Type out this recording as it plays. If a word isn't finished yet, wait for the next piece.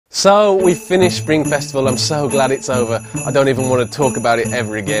So, we've finished Spring Festival. I'm so glad it's over. I don't even want to talk about it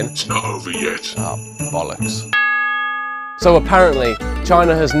ever again. It's not over yet. Oh, bollocks. So apparently,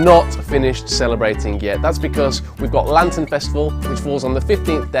 China has not finished celebrating yet. That's because we've got Lantern Festival, which falls on the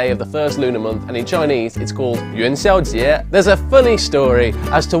 15th day of the first lunar month, and in Chinese it's called Yuan Xiao Jie. There's a funny story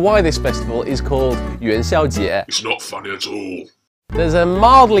as to why this festival is called Yuan Xiao Jie. It's not funny at all. There's a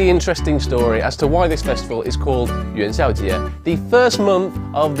mildly interesting story as to why this festival is called Yuan Xiao Jie. The first month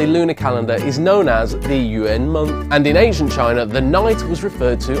of the lunar calendar is known as the Yuan month, and in ancient China, the night was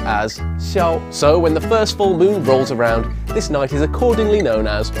referred to as Xiao. So when the first full moon rolls around, this night is accordingly known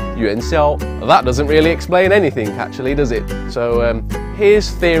as Yuan Xiao. That doesn't really explain anything, actually, does it? So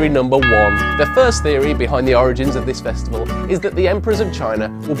here's theory number one. The first theory behind the origins of this festival is that the emperors of China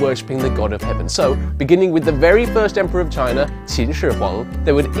were worshipping the god of heaven. So, beginning with the very first emperor of China, Qin Shi Huang,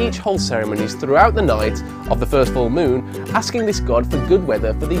 they would each hold ceremonies throughout the night of the first full moon, asking this god for good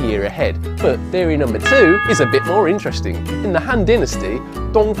weather for the year ahead. But theory number two is a bit more interesting. In the Han Dynasty,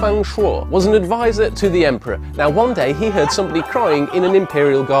 Dongfang Shuo was an advisor to the emperor. Now one day he heard somebody crying in an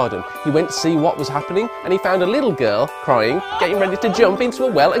imperial garden. He went to see what was happening and he found a little girl crying, getting ready to jump into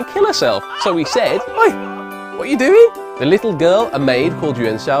a well and kill herself. So he said, "Oi, what are you doing?" The little girl, a maid called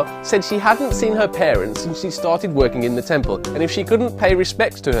Yuan Xiao, said she hadn't seen her parents since she started working in the temple, and if she couldn't pay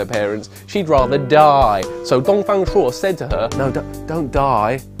respects to her parents, she'd rather die. So Dongfang Shuo said to her, "No, don't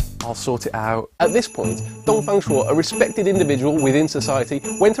die. I'll sort it out." At this point, Dongfang Shuo, a respected individual within society,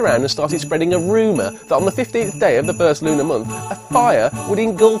 went around and started spreading a rumour that on the 15th day of the first lunar month, a fire would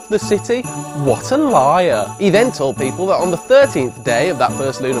engulf the city. What a liar! He then told people that on the 13th day of that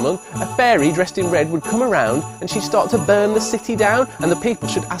first lunar month, a fairy dressed in red would come around and she'd start to burn the city down and the people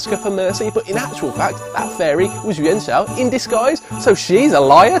should ask her for mercy. But in actual fact, that fairy was Yuan Xiao in disguise, so she's a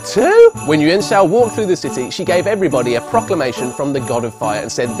liar too! When Yuan Xiao walked through the city, she gave everybody a proclamation from the god of fire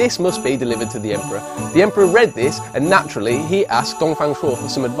and said, "This must be delivered to the emperor." The emperor read this and naturally he asked Dongfang Shuo for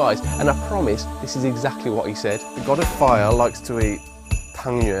some advice, and I promise this is exactly what he said. The god of fire likes to eat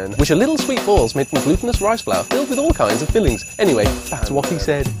tangyuan, which are little sweet balls made from glutinous rice flour filled with all kinds of fillings. Anyway, that's what he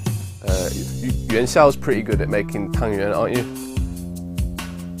said. Yuan Xiao's pretty good at making tangyuan, aren't you?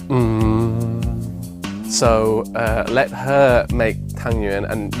 So let her make tangyuan,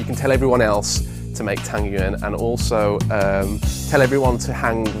 and you can tell everyone else to make tangyuan, and also tell everyone to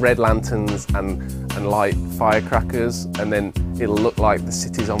hang red lanterns and light firecrackers, and then it'll look like the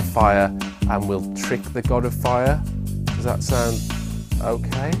city's on fire and we'll trick the god of fire. Does that sound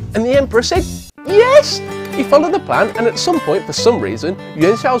okay? And the emperor said yes! He followed the plan, and at some point, for some reason,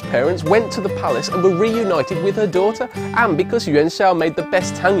 Yuan Xiao's parents went to the palace and were reunited with her daughter, and because Yuan Xiao made the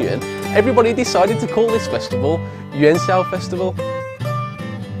best tangyuan, everybody decided to call this festival Yuan Xiao Festival.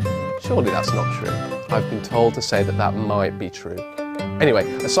 Surely that's not true. I've been told to say that that might be true. Anyway,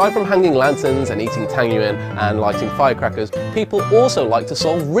 aside from hanging lanterns and eating tangyuan and lighting firecrackers, people also like to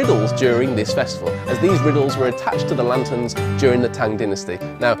solve riddles during this festival, as these riddles were attached to the lanterns during the Tang Dynasty.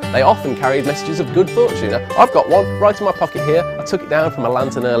 Now, they often carried messages of good fortune. Now, I've got one right in my pocket here. I took it down from a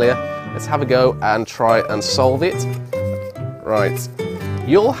lantern earlier. Let's have a go and try and solve it. Right.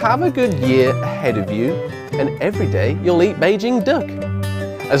 You'll have a good year ahead of you, and every day you'll eat Beijing duck,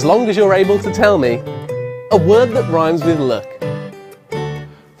 as long as you're able to tell me a word that rhymes with luck.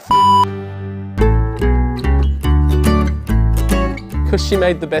 Because she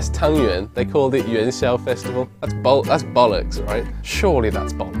made the best tangyuan, they called it Yuan Xiao Festival. That's bollocks, right? Surely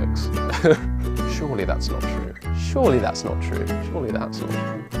that's bollocks. Surely that's not true. Surely that's not true. Surely that's not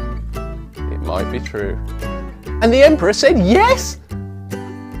true. It might be true. And the emperor said yes!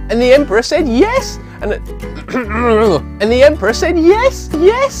 And the emperor said yes! And the emperor said yes,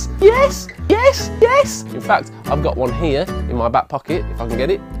 yes, yes, yes, yes. In fact, I've got one here in my back pocket, if I can get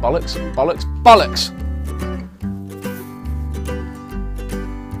it. Bollocks, bollocks, bollocks.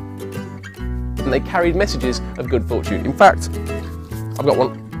 And they carried messages of good fortune. In fact, I've got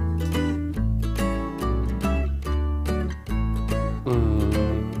one.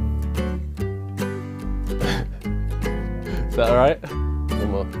 Is that alright?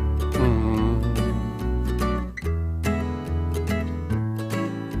 One more.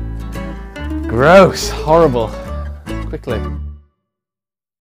 Gross, horrible. Quickly.